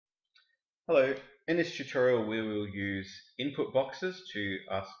Hello, in this tutorial we will use input boxes to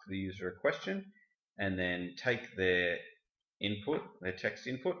ask the user a question and then take their input, their text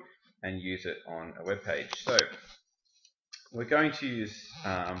input, and use it on a web page. So we're going to use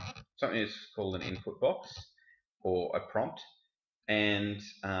something that's called an input box or a prompt, and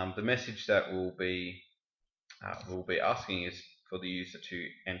the message that we'll be asking is for the user to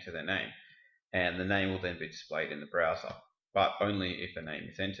enter their name, and the name will then be displayed in the browser, but only if a name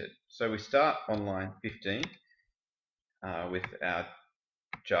is entered. So we start on line 15 with our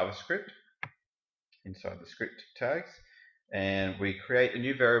JavaScript inside the script tags, and we create a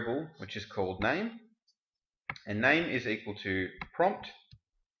new variable which is called name, and name is equal to prompt,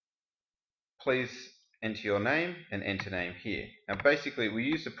 please enter your name and enter name here. Now basically we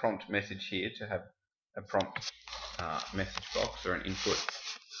use the prompt message here to have a prompt message box or an input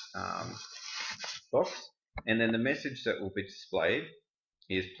box, and then the message that will be displayed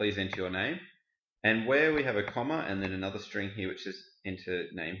is please enter your name, and where we have a comma and then another string here which is enter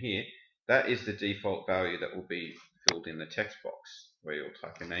name here, that is the default value that will be filled in the text box where you'll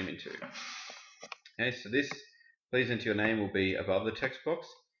type your name into. Okay, so this please enter your name will be above the text box,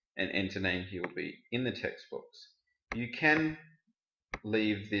 and enter name here will be in the text box. You can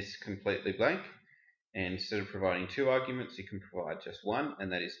leave this completely blank, and instead of providing two arguments you can provide just one,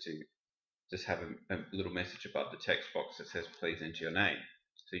 and that is to just have a little message above the text box that says please enter your name.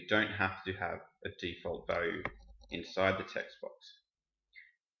 So you don't have to have a default value inside the text box.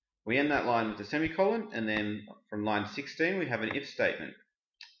 We end that line with a semicolon, and then from line 16 we have an if statement,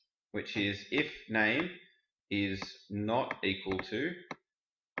 which is if name is not equal to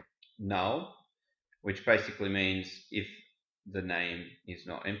null, which basically means if the name is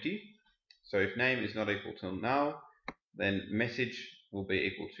not empty. So if name is not equal to null, then message will be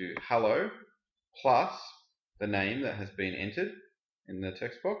equal to hello plus the name that has been entered in the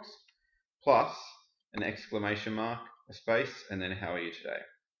text box plus an exclamation mark, a space, and then how are you today.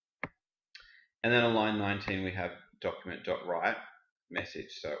 And then on line 19 we have document.write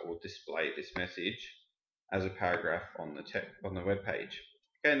message, so it will display this message as a paragraph on the web page.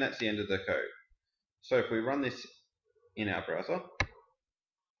 Okay, and that's the end of the code. So if we run this in our browser,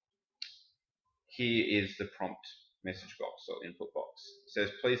 here is the prompt message box or input box. It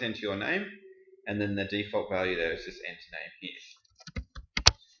says please enter your name, and then the default value there is just enter name here.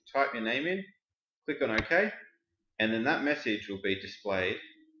 Type your name in, click on OK, and then that message will be displayed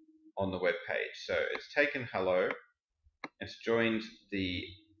on the web page. So it's taken hello, it's joined the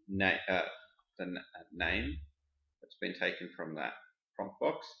name that's been taken from that prompt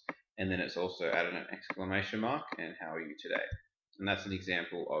box, and then it's also added an exclamation mark and how are you today. And that's an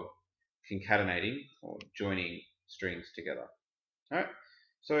example of concatenating or joining strings together. Alright,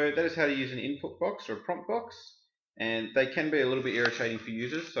 so that is how to use an input box or a prompt box, and they can be a little bit irritating for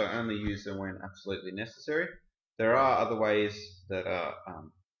users, so only use them when absolutely necessary. There are other ways that are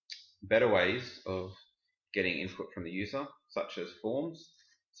better ways of getting input from the user, such as forms,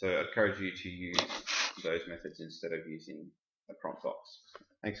 so I encourage you to use those methods instead of using a prompt box.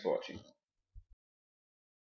 Thanks for watching.